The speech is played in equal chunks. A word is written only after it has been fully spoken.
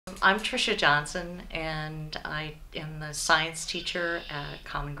I'm Tricia Johnson, and I am the science teacher at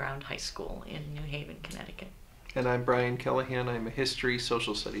Common Ground High School in New Haven, Connecticut. And I'm Brian Kelahan. I'm a history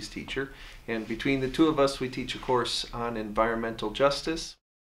social studies teacher, and between the two of us we teach a course on environmental justice.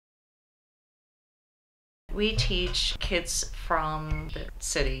 We teach kids from the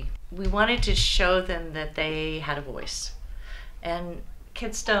city. We wanted to show them that they had a voice, and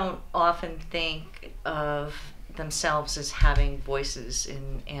kids don't often think of themselves as having voices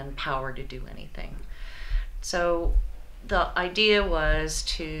and power to do anything. So the idea was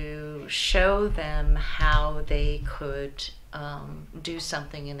to show them how they could do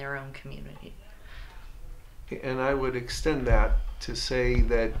something in their own community. And I would extend that to say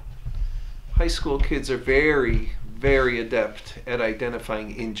that high school kids are very, very adept at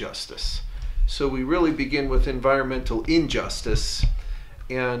identifying injustice. So we really begin with environmental injustice,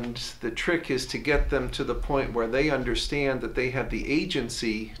 and the trick is to get them to the point where they understand that they have the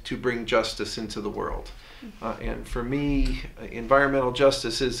agency to bring justice into the world. And for me, environmental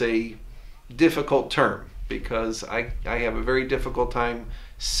justice is a difficult term because I have a very difficult time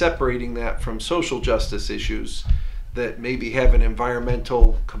separating that from social justice issues that maybe have an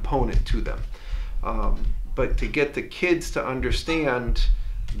environmental component to them. But to get the kids to understand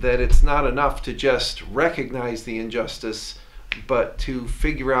that it's not enough to just recognize the injustice, but to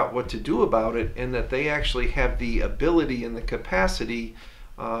figure out what to do about it, and that they actually have the ability and the capacity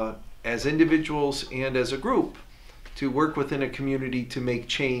as individuals and as a group to work within a community to make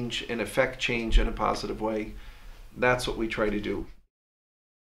change and affect change in a positive way. That's what we try to do.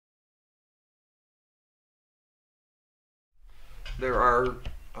 There are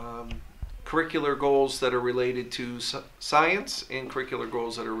curricular goals that are related to science and curricular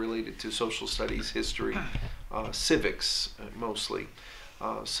goals that are related to social studies, history, civics mostly.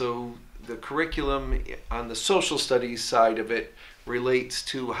 So the curriculum on the social studies side of it relates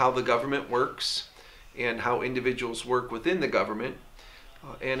to how the government works and how individuals work within the government.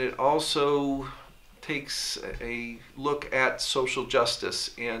 And it also takes a look at social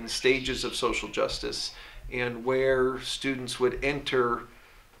justice and stages of social justice and where students would enter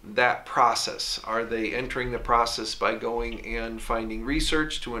that process. Are they entering the process by going and finding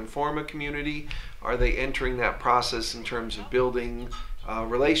research to inform a community? Are they entering that process in terms of building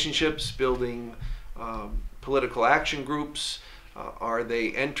relationships, building political action groups? Are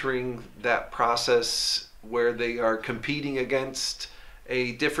they entering that process where they are competing against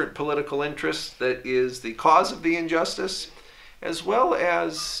a different political interest that is the cause of the injustice, as well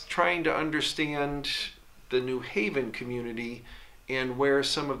as trying to understand the New Haven community and where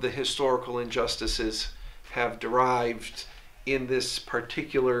some of the historical injustices have derived in this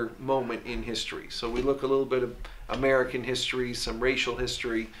particular moment in history. So we look a little bit of American history, some racial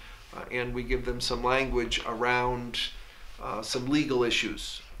history, and we give them some language around some legal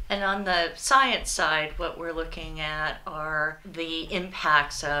issues. And on the science side, what we're looking at are the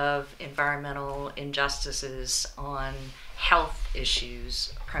impacts of environmental injustices on health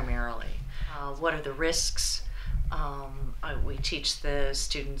issues primarily. What are the risks? We teach the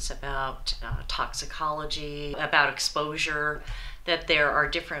students about toxicology, about exposure, that there are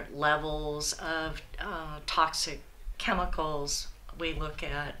different levels of toxic chemicals. We look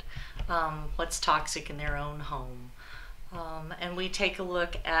at what's toxic in their own home. And we take a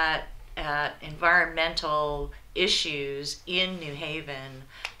look at environmental issues in New Haven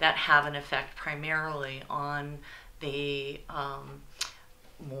that have an effect primarily on the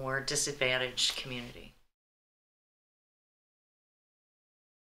more disadvantaged community.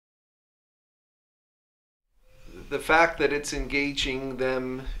 The fact that it's engaging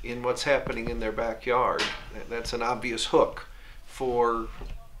them in what's happening in their backyard, that's an obvious hook for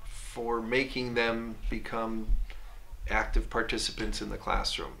making them become active participants in the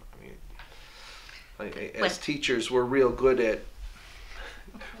classroom. I mean, as teachers, we're real good at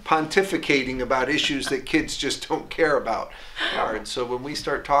pontificating about issues that kids just don't care about. And so when we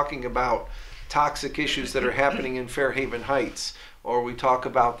start talking about toxic issues that are happening in Fairhaven Heights, or we talk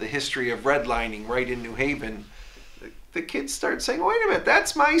about the history of redlining right in New Haven, the kids start saying, wait a minute,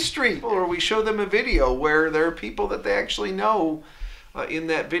 that's my street. Or we show them a video where there are people that they actually know in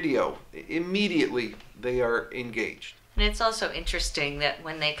that video. Immediately they are engaged. And it's also interesting that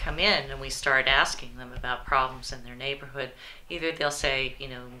when they come in and we start asking them about problems in their neighborhood, either they'll say,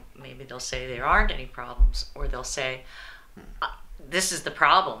 maybe they'll say there aren't any problems, or they'll say, this is the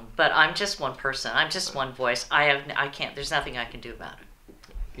problem, but I'm just one person, I'm just one voice, there's nothing I can do about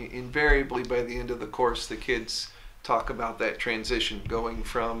it. Invariably by the end of the course, the kids talk about that transition, going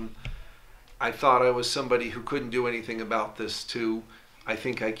from I thought I was somebody who couldn't do anything about this to I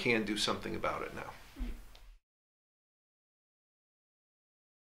think I can do something about it now.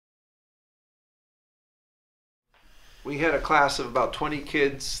 We had a class of about 20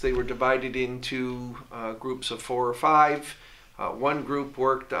 kids. They were divided into groups of 4 or 5. One group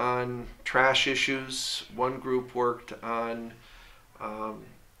worked on trash issues. One group worked on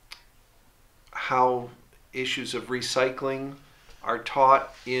how issues of recycling are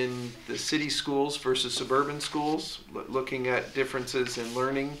taught in the city schools versus suburban schools, looking at differences in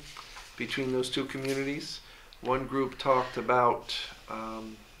learning between those two communities. One group talked about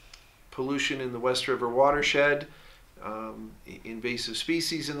pollution in the West River watershed, invasive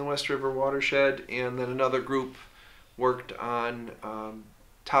species in the West River watershed, and then another group worked on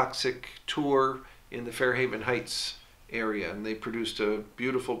toxic tour in the Fairhaven Heights area, and they produced a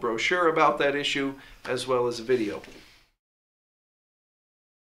beautiful brochure about that issue as well as a video.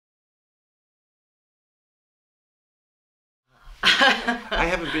 I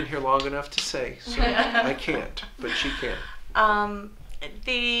haven't been here long enough to say, so I can't, but she can.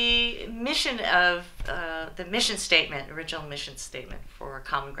 The mission of the mission statement, original mission statement for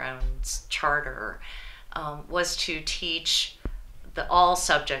Common Ground's charter, was to teach all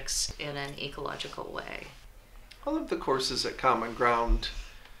subjects in an ecological way. All of the courses at Common Ground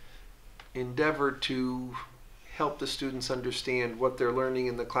endeavor to help the students understand what they're learning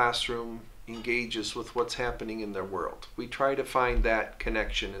in the classroom engages with what's happening in their world. We try to find that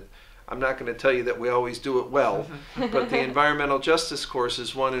connection. I'm not going to tell you that we always do it well, but the environmental justice course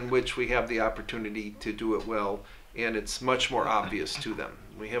is one in which we have the opportunity to do it well, and it's much more obvious to them.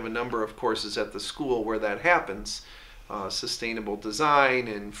 We have a number of courses at the school where that happens. Sustainable design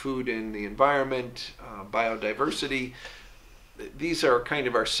and food in the environment, biodiversity. These are kind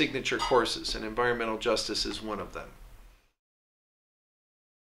of our signature courses, and environmental justice is one of them.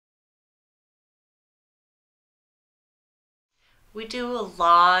 We do a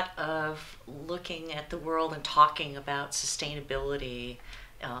lot of looking at the world and talking about sustainability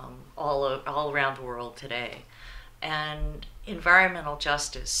all around the world today. And environmental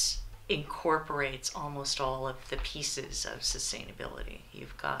justice incorporates almost all of the pieces of sustainability.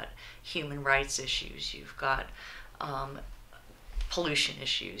 You've got human rights issues, you've got pollution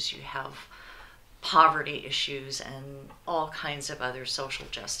issues, you have poverty issues, and all kinds of other social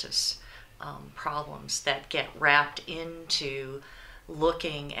justice problems that get wrapped into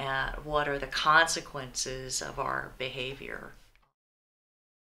looking at what are the consequences of our behavior.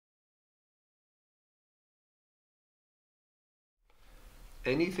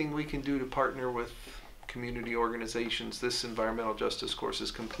 Anything we can do to partner with community organizations, this environmental justice course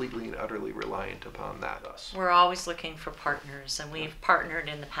is completely and utterly reliant upon that. We're always looking for partners, and we've partnered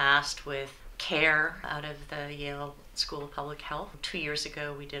in the past with CARE out of the Yale School of Public Health. 2 years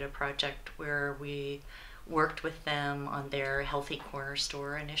ago, we did a project where we worked with them on their Healthy Corner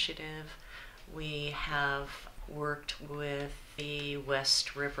Store initiative. We have worked with the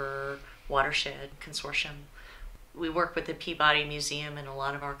West River Watershed Consortium. We work with the Peabody Museum in a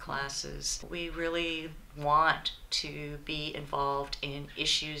lot of our classes. We really want to be involved in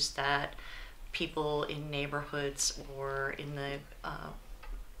issues that people in neighborhoods or in the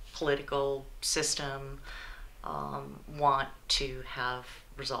political system want to have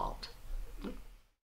resolved.